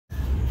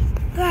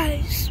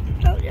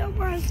Don't y'all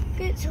want to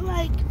get to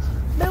like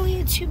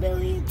million, 2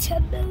 million,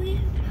 10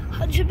 million,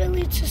 100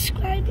 million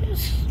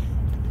subscribers?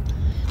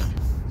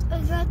 I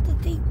got the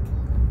thing.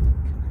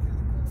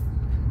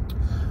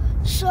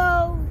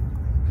 So,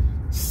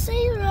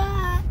 say you're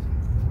at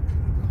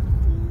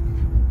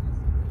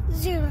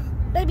 0,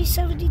 maybe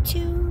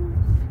 72,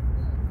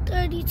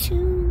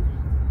 32,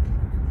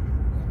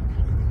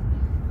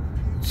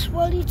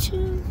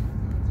 22,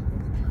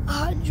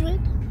 100.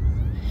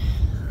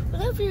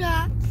 Whatever you're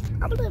at,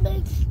 I'm gonna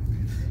make,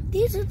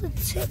 these are the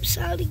tips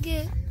how to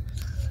get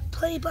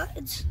play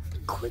buttons the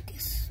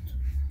quickest.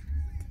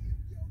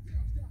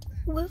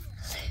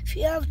 If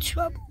you have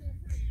trouble.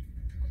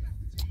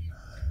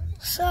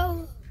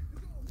 So,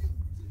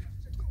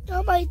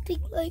 y'all might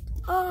think like,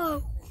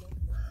 oh,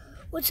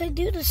 once I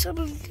do this, I'm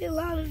gonna get a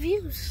lot of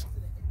views.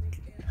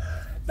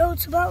 No,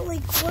 it's about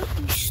like what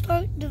you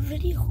start the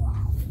video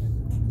off.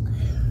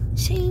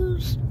 Say you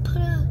put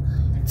a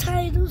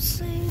title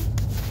saying,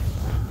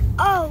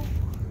 oh,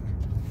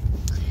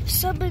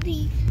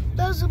 somebody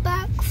does a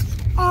back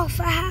off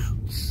a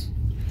house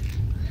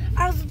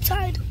as a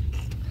title.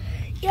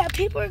 Yeah,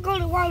 people are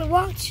going to want to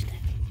watch that.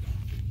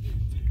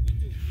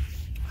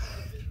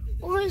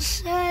 Or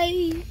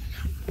say,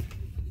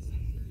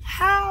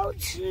 how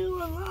to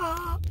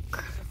unlock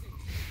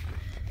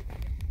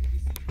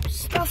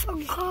stuff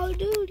on Call of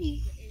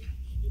Duty.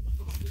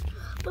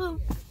 Boom.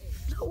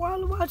 Don't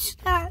want to watch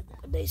that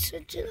when they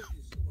search it up.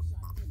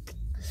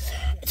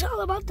 It's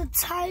all about the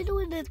title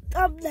and the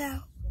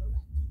thumbnail.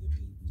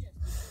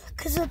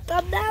 Because the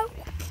thumbnail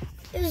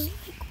is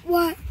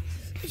what?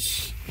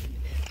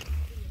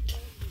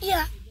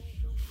 Yeah.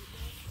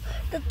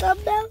 The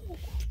thumbnail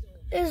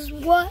is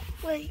what,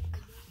 like,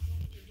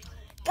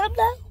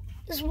 thumbnail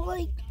is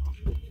like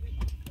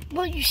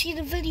what you see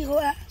the video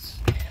as.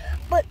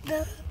 But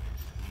the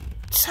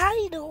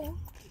title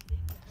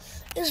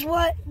is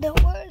what the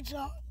words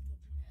are.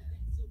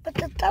 But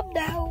the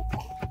thumbnail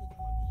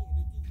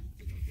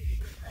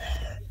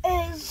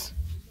is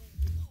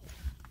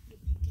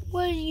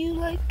where you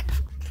like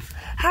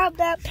have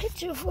that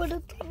picture for the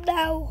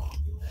thumbnail,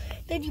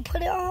 then you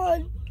put it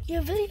on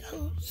your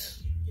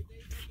videos,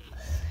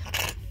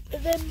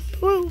 and then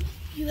boom,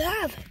 you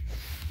have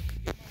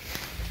it.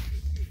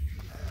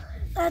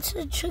 That's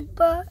a trick,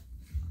 but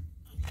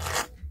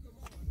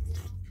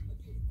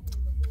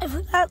if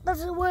that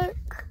doesn't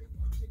work,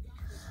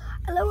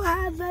 I don't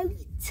have any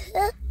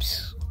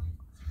tips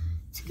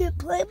to get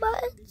play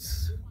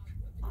buttons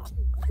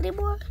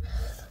anymore,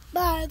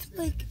 but I have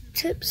like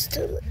tips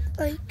to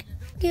like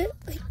get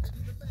like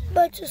a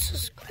bunch of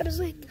subscribers,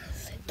 like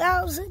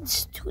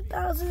thousands,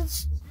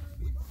 2,000s.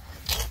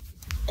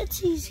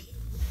 It's easy.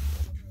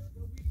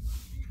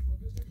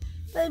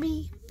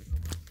 Maybe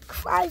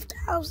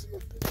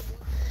 5,000.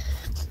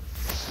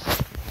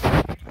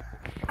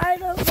 I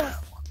don't know.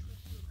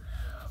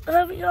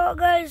 Whatever y'all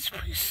guys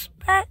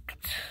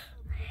respect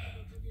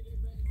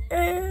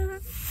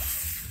is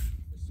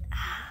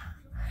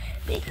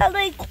because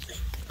like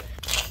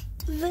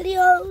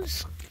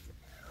videos,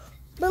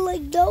 but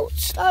like don't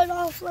start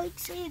off like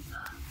saying,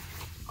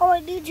 oh, I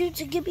need you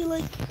to give me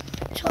like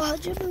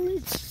 200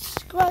 million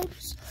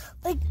subscribers.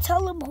 Like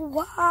tell them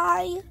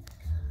why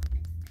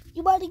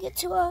you want to get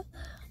to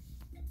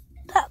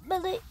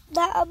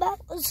that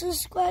amount of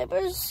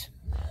subscribers.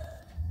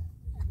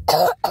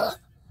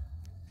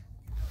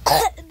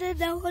 And then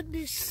they'll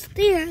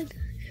understand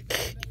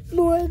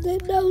more, and then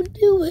they'll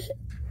do it.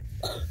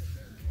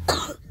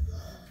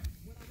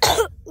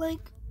 Like,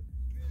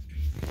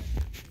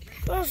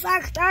 for a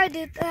fact, I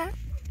did that.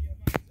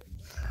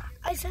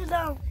 I said,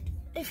 no,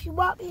 if you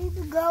want me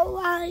to go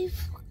live,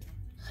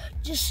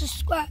 just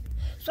subscribe.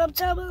 So I'm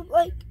telling them,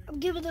 like, I'm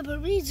giving them a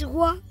reason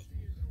why.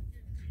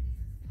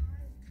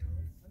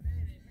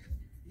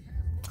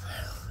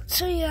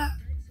 So yeah,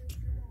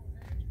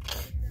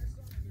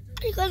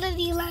 you're gonna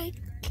need like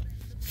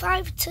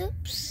 5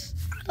 tips.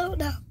 I don't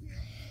know.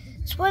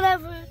 It's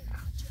whatever.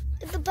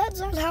 It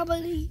depends on how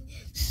many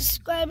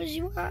subscribers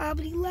you want, how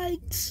many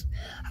likes,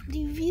 how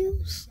many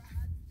views,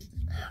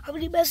 how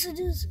many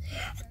messages.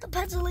 It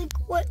depends on like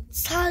what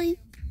type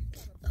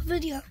of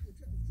video.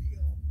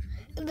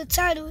 And the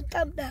title and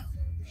thumbnail.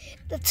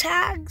 The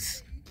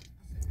tags.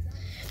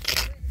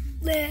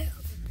 They're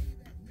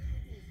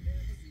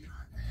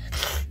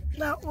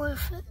not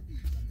worth it.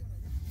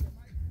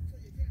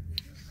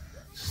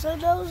 So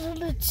those are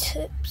the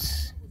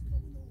tips.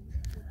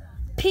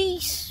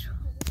 Peace.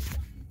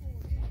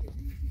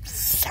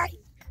 Psych.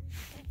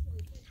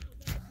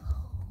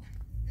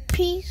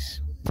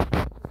 Peace.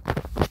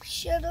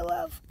 Share the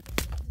love.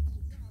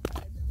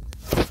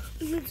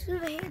 Let's do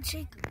the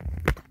handshake.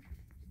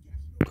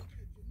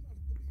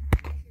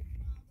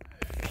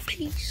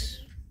 Peace.